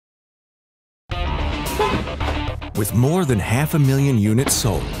With more than 500,000 units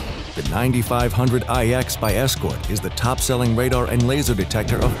sold, the 9500 IX by Escort is the top-selling radar and laser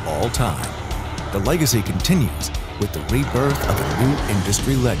detector of all time. The legacy continues with the rebirth of a new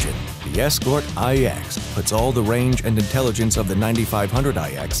industry legend. The Escort IX puts all the range and intelligence of the 9500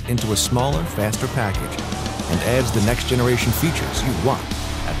 IX into a smaller, faster package and adds the next-generation features you want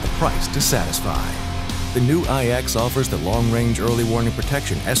at the price to satisfy. The new IX offers the long-range early warning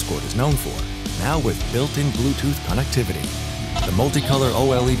protection Escort is known for, now with built-in Bluetooth connectivity. The multicolor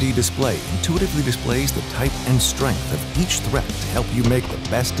OLED display intuitively displays the type and strength of each threat to help you make the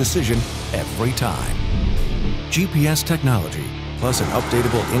best decision every time. GPS technology plus an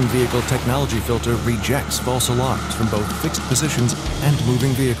updatable in-vehicle technology filter rejects false alarms from both fixed positions and moving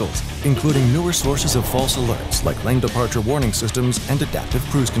vehicles, including newer sources of false alerts like lane departure warning systems and adaptive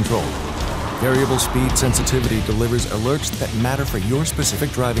cruise control. Variable speed sensitivity delivers alerts that matter for your specific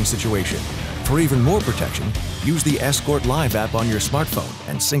driving situation. For even more protection, use the Escort Live app on your smartphone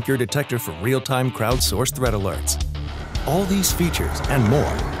and sync your detector for real-time crowdsourced threat alerts. All these features and more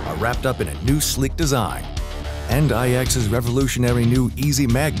are wrapped up in a new sleek design. And IX's revolutionary new Easy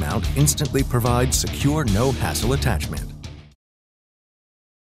Mag Mount instantly provides secure, no-hassle attachment.